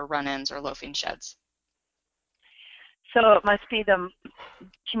for run-ins or loafing sheds? So it must be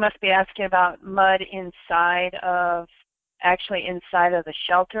she must be asking about mud actually inside of the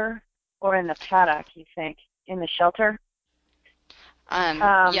shelter or in the paddock, you think? In the shelter?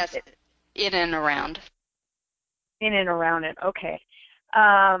 Yes, in and around. In and around it, okay.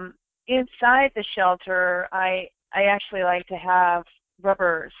 Inside the shelter, I actually like to have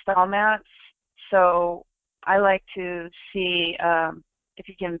rubber stall mats. So I like to see if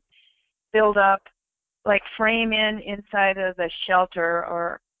you can build up, like frame inside of the shelter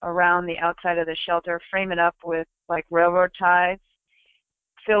or around the outside of the shelter, frame it up with like railroad ties,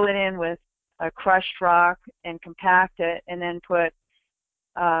 fill it in with a crushed rock and compact it, and then put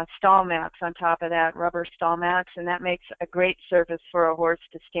stall mats on top of that, rubber stall mats, and that makes a great surface for a horse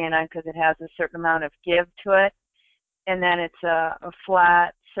to stand on because it has a certain amount of give to it. And then it's a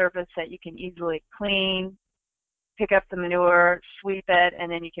flat surface that you can easily clean, pick up the manure, sweep it,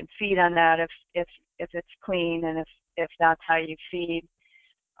 and then you can feed on that if it's clean and if that's how you feed.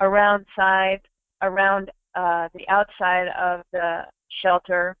 Around the outside of the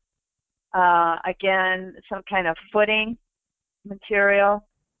shelter, again, some kind of footing material.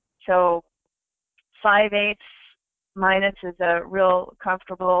 So 5/8 minus is a real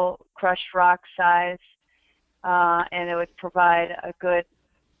comfortable crushed rock size, and it would provide a good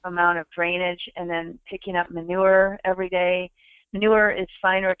amount of drainage. And then picking up manure every day. Manure is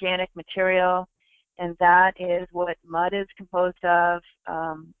fine organic material, and that is what mud is composed of.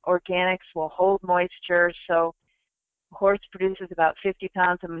 Organics will hold moisture, so a horse produces about 50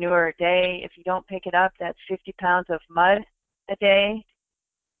 pounds of manure a day. If you don't pick it up, that's 50 pounds of mud a day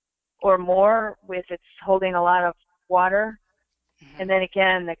or more if it's holding a lot of water. And then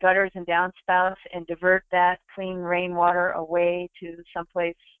again, the gutters and downspouts, and divert that clean rainwater away to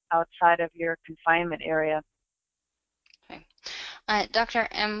someplace outside of your confinement area. Okay. Dr.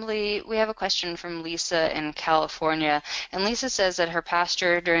 Embley, we have a question from Lisa in California, and Lisa says that her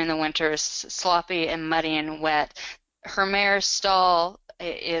pasture during the winter is sloppy and muddy and wet. Her mare's stall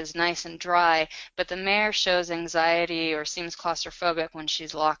is nice and dry, but the mare shows anxiety or seems claustrophobic when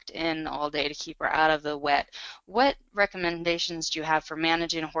she's locked in all day to keep her out of the wet. What recommendations do you have for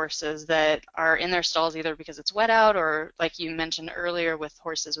managing horses that are in their stalls either because it's wet out or, like you mentioned earlier, with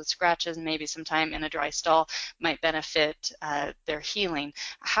horses with scratches, maybe some time in a dry stall might benefit their healing?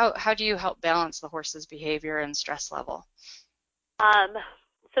 How do you help balance the horse's behavior and stress level?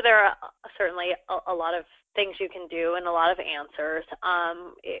 So there are certainly a lot of things you can do and a lot of answers.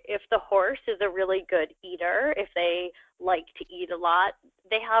 If the horse is a really good eater, if they like to eat a lot,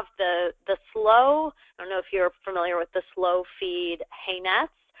 they have the slow, I don't know if you're familiar with the slow feed hay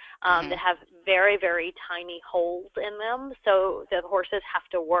nets that have very, very tiny holes in them, so the horses have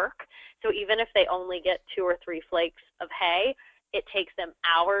to work. So even if they only get 2 or 3 flakes of hay, it takes them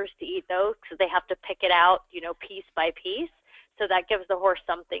hours to eat those because they have to pick it out, piece by piece. So that gives the horse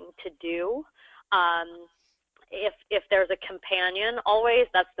something to do. If there's a companion, always,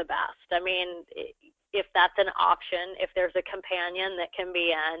 that's the best. I mean, if that's an option, if there's a companion that can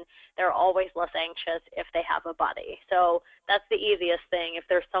be in, they're always less anxious if they have a buddy. So that's the easiest thing if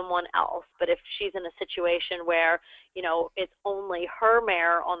there's someone else. But if she's in a situation where, it's only her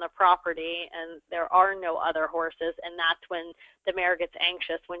mare on the property and there are no other horses, and that's when the mare gets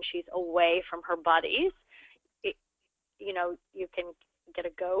anxious when she's away from her buddies, you can get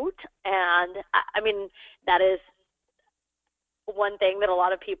a goat. And I mean, that is one thing that a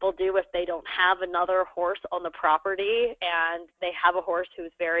lot of people do if they don't have another horse on the property and they have a horse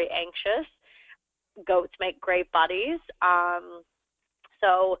who's very anxious. Goats make great buddies.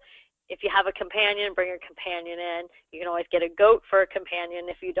 So if you have a companion, bring a companion in. You can always get a goat for a companion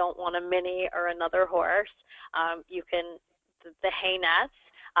if you don't want a mini or another horse. You can, the hay nets,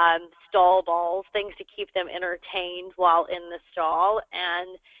 stall balls, things to keep them entertained while in the stall.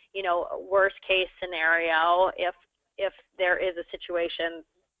 And, worst case scenario, if there is a situation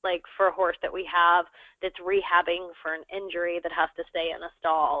like for a horse that we have that's rehabbing for an injury that has to stay in a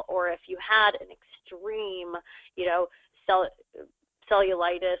stall, or if you had an extreme,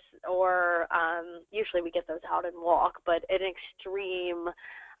 cellulitis, or usually we get those out and walk, but an extreme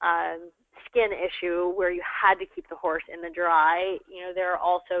skin issue where you had to keep the horse in the dry, there are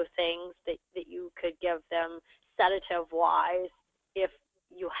also things that you could give them sedative-wise if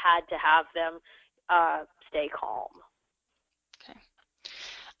you had to have them stay calm. Okay.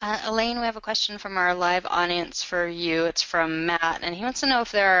 Elaine, we have a question from our live audience for you. It's from Matt, and he wants to know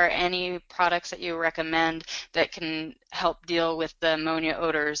if there are any products that you recommend that can help deal with the ammonia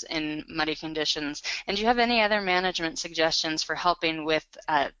odors in muddy conditions. And do you have any other management suggestions for helping with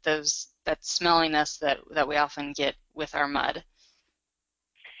that smelliness that we often get with our mud?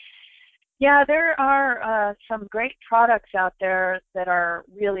 Yeah, there are some great products out there that are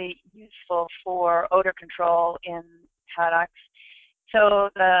really useful for odor control in paddocks. So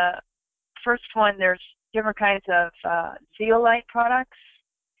the first one, there's different kinds of zeolite products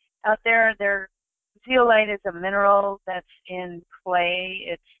out there. Zeolite is a mineral that's in clay.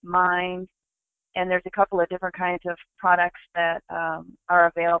 It's mined, and there's a couple of different kinds of products that are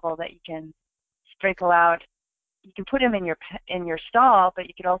available that you can sprinkle out. You can put them in your stall, but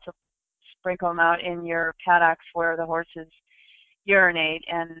you could also sprinkle them out in your paddocks where the horses urinate,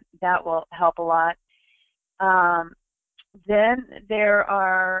 and that will help a lot. Then there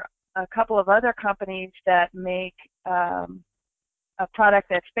are a couple of other companies that make a product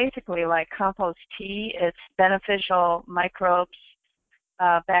that's basically like compost tea. It's beneficial microbes,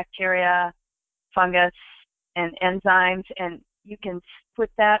 bacteria, fungus, and enzymes, and you can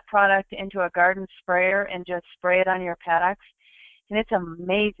put that product into a garden sprayer and just spray it on your paddocks. And it's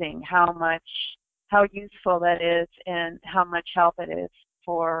amazing how useful that is and how much help it is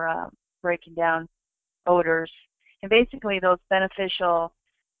for breaking down odors. And basically, those beneficial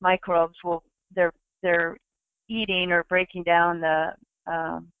microbes they're eating or breaking down the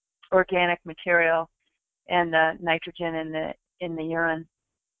organic material and the nitrogen in the urine.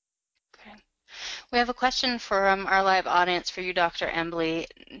 Okay. We have a question from our live audience for you, Dr. Embley.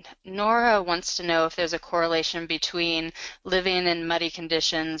 Nora wants to know if there's a correlation between living in muddy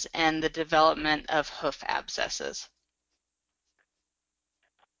conditions and the development of hoof abscesses.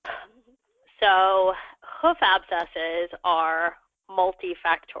 So hoof abscesses are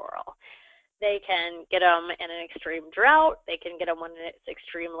multifactorial. They can get them in an extreme drought. They can get them when it's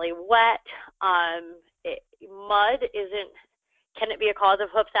extremely wet. Mud can it be a cause of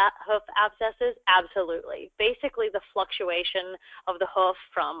hoof abscesses? Absolutely. Basically, the fluctuation of the hoof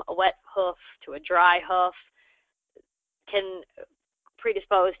from a wet hoof to a dry hoof can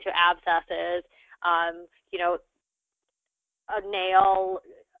predispose to abscesses. A nail,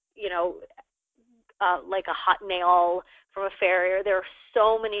 like a hot nail from a farrier. There are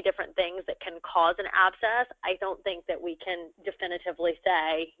so many different things that can cause an abscess. I don't think that we can definitively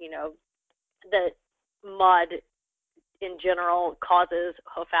say, that mud in general causes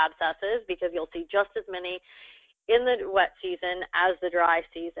hoof abscesses, because you'll see just as many in the wet season as the dry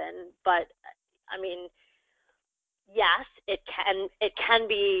season. But I mean, yes, it can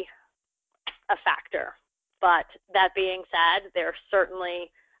be a factor. But that being said, there are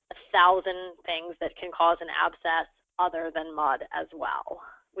certainly 1,000 things that can cause an abscess other than mud as well.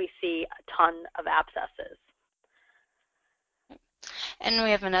 We see a ton of abscesses. And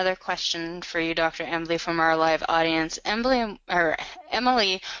we have another question for you, Dr. Embley, from our live audience.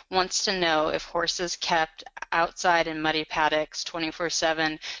 Emily wants to know if horses kept outside in muddy paddocks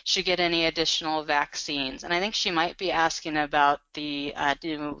 24/7 should get any additional vaccines. And I think she might be asking about the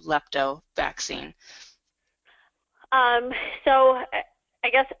new lepto vaccine. So I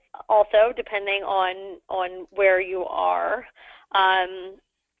guess also depending on where you are,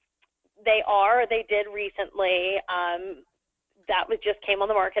 they did recently, that just came on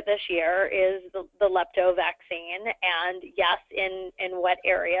the market this year, is the lepto vaccine. And yes, in wet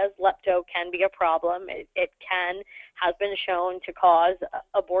areas, lepto can be a problem. It has been shown to cause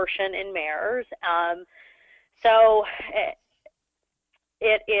abortion in mares. So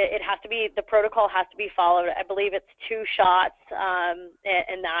it has to be, the protocol has to be followed. I believe it's 2 shots,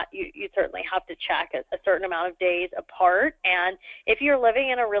 and that you certainly have to check a certain amount of days apart. And if you're living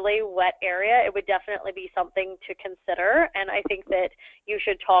in a really wet area, it would definitely be something to consider. And I think that you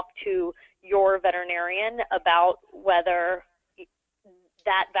should talk to your veterinarian about whether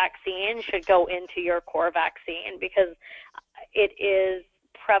that vaccine should go into your core vaccine, because it is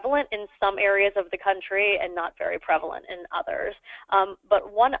prevalent in some areas of the country and not very prevalent in others.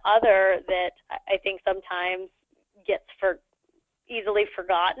 But one other that I think sometimes gets easily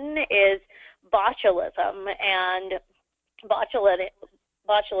forgotten is botulism. And botulism,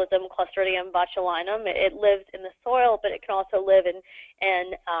 Clostridium botulinum, it lives in the soil, but it can also live in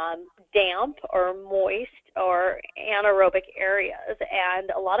damp or moist or anaerobic areas. And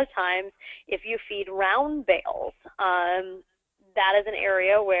a lot of times, if you feed round bales, that is an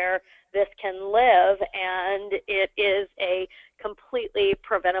area where this can live, and it is a completely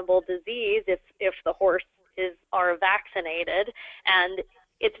preventable disease if the horses are vaccinated. And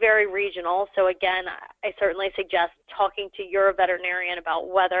it's very regional. So again, I certainly suggest talking to your veterinarian about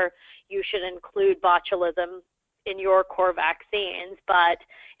whether you should include botulism in your core vaccines. But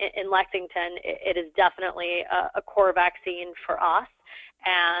in Lexington, it is definitely a core vaccine for us.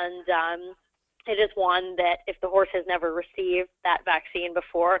 And it is one that if the horse has never received that vaccine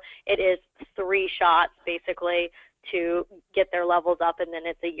before, it is 3 shots basically to get their levels up, and then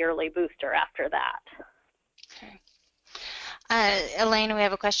it's a yearly booster after that. Okay. Elaine, we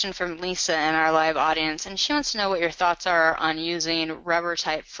have a question from Lisa in our live audience, and she wants to know what your thoughts are on using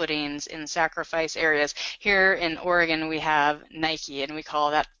rubber-type footings in sacrifice areas. Here in Oregon, we have Nike, and we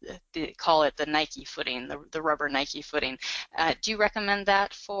call it the Nike footing, the rubber Nike footing. Do you recommend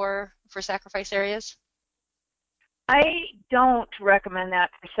that for sacrifice areas? I don't recommend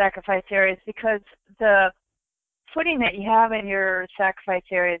that for sacrifice areas, because the footing that you have in your sacrifice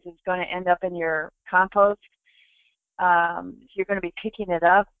areas is going to end up in your compost. You're going to be picking it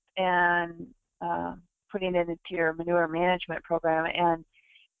up and putting it into your manure management program, and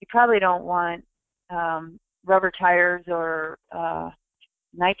you probably don't want rubber tires or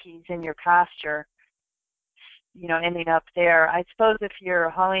Nikes in your pasture, ending up there. I suppose if you're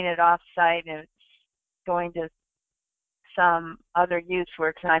hauling it off site and it's going to some other use where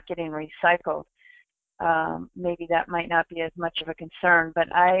it's not getting recycled, maybe that might not be as much of a concern.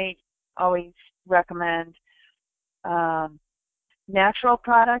 But I always recommend natural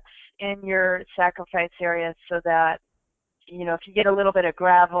products in your sacrifice areas, so that if you get a little bit of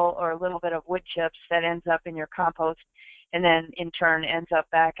gravel or a little bit of wood chips that ends up in your compost and then in turn ends up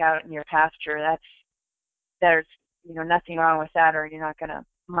back out in your pasture, there's nothing wrong with that, or you're not going to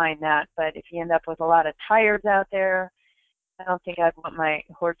mind that. But if you end up with a lot of tires out there, I don't think I'd want my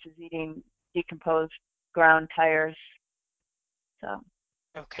horses eating decomposed ground tires. So.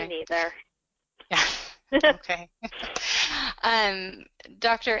 Okay. Me neither. Yeah. Okay.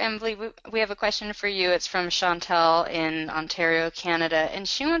 Dr. Embley, we have a question for you. It's from Chantel in Ontario, Canada, and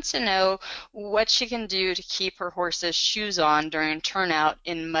she wants to know what she can do to keep her horse's shoes on during turnout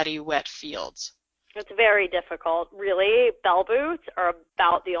in muddy, wet fields. It's very difficult. Really, bell boots are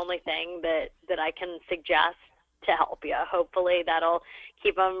about the only thing that I can suggest to help you. Hopefully that'll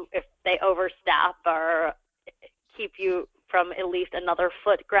keep them, if they overstep, or keep you from at least another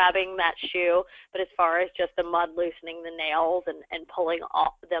foot grabbing that shoe. But as far as just the mud loosening the nails and pulling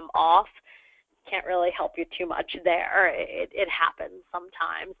them off, can't really help you too much there. It happens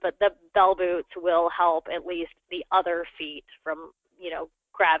sometimes, but the bell boots will help at least the other feet from,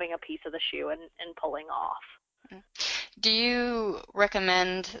 grabbing a piece of the shoe and pulling off. Do you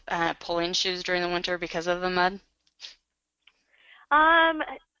recommend pulling shoes during the winter because of the mud?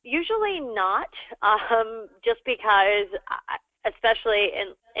 Usually not, just because, especially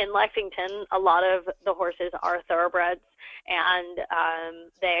in Lexington, a lot of the horses are thoroughbreds, and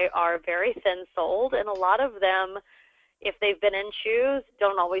they are very thin-soled, and a lot of them, if they've been in shoes,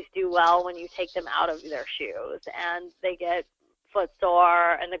 don't always do well when you take them out of their shoes, and they get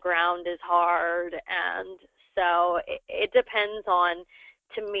footsore, and the ground is hard, and so it depends on,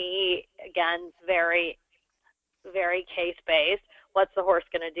 to me, again, very, very case-based. What's the horse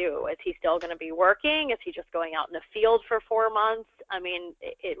going to do? Is he still going to be working? Is he just going out in the field for 4 months? I mean,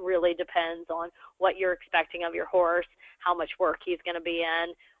 it really depends on what you're expecting of your horse, how much work he's going to be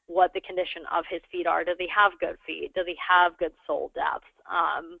in, what the condition of his feet are. Does he have good feet? Does he have good sole depth?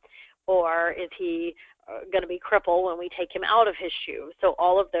 Or is he going to be crippled when we take him out of his shoe? So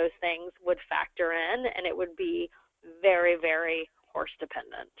all of those things would factor in, and it would be very, very horse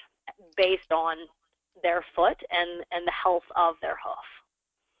dependent based on their foot and the health of their hoof.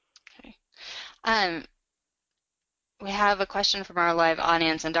 Okay. We have a question from our live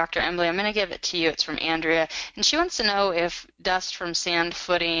audience, and Dr. Embley, I'm going to give it to you. It's from Andrea, and she wants to know if dust from sand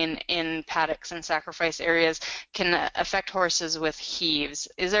footing in paddocks and sacrifice areas can affect horses with heaves.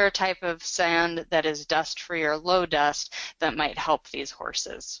 Is there a type of sand that is dust-free or low dust that might help these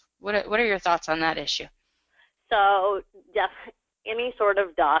horses? What are your thoughts on that issue? So any sort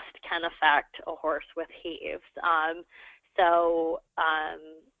of dust can affect a horse with heaves. I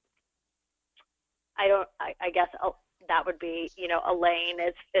guess that would be, Elaine,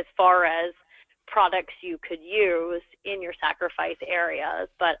 as far as products you could use in your sacrifice areas.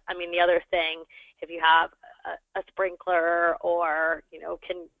 But I mean, the other thing, if you have a sprinkler or,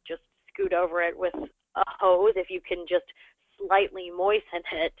 can just scoot over it with a hose, if you can just slightly moisten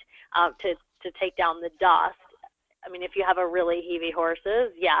it to take down the dust. I mean, if you have a really heavy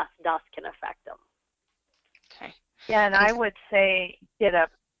horses, yes, dust can affect them. Okay. Yeah, and I would say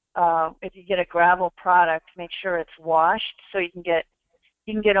if you get a gravel product, make sure it's washed. So you can get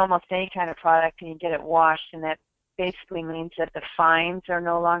almost any kind of product and you get it washed, and that basically means that the fines are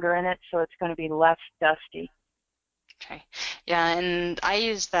no longer in it, so it's going to be less dusty. Okay. Yeah, and I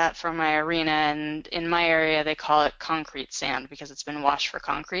use that for my arena, and in my area they call it concrete sand because it's been washed for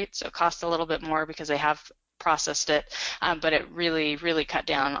concrete, so it costs a little bit more because they have processed it, but it really, really cut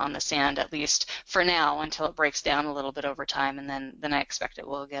down on the sand, at least for now, until it breaks down a little bit over time, and then I expect it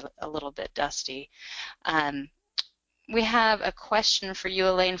will get a little bit dusty. We have a question for you,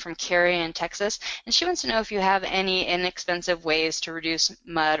 Elaine, from Carrie in Texas, and she wants to know if you have any inexpensive ways to reduce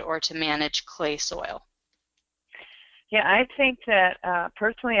mud or to manage clay soil. Yeah, I think that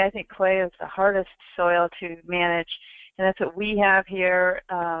personally, I think clay is the hardest soil to manage, and that's what we have here,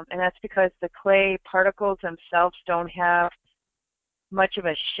 and that's because the clay particles themselves don't have much of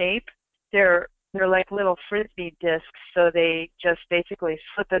a shape. They're like little frisbee discs, so they just basically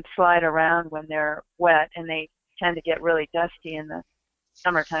slip and slide around when they're wet, and they tend to get really dusty in the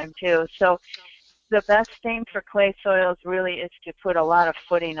summertime too. So the best thing for clay soils really is to put a lot of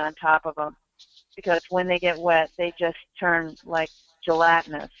footing on top of them, because when they get wet, they just turn like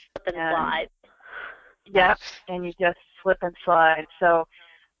gelatinous. Slip and slide. Yep, and you just slip and slide. So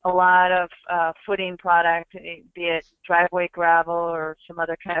a lot of footing product, be it driveway gravel or some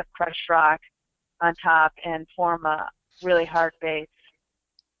other kind of crushed rock on top, and form a really hard base.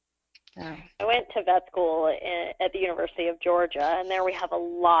 I went to vet school at the University of Georgia, and there we have a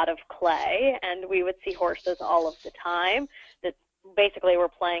lot of clay, and we would see horses all of the time that basically were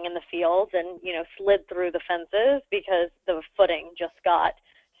playing in the fields and, slid through the fences because the footing just got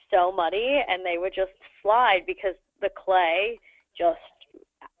so muddy, and they would just slide because the clay just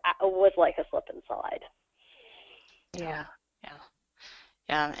was like a slip and slide. Yeah.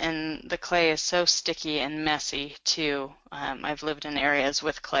 Yeah, and the clay is so sticky and messy too. I've lived in areas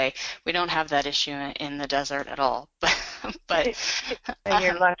with clay. We don't have that issue in the desert at all, but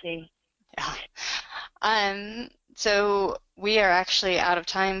you're lucky. Yeah. So we are actually out of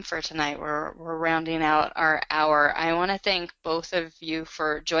time for tonight. We're rounding out our hour. I want to thank both of you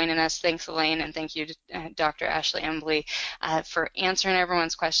for joining us. Thanks, Elaine, and thank you to Dr. Ashley Embley for answering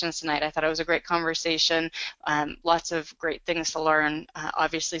everyone's questions tonight. I thought it was a great conversation. Lots of great things to learn.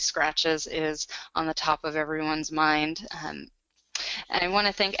 Obviously, scratches is on the top of everyone's mind. And I want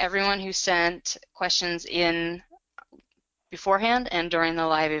to thank everyone who sent questions in beforehand and during the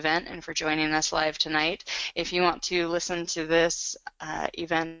live event, and for joining us live tonight. If you want to listen to this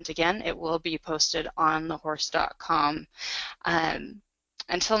event again, it will be posted on thehorse.com.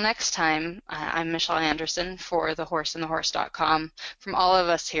 Until next time, I'm Michelle Anderson for thehorseandthehorse.com. From all of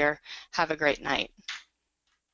us here, have a great night.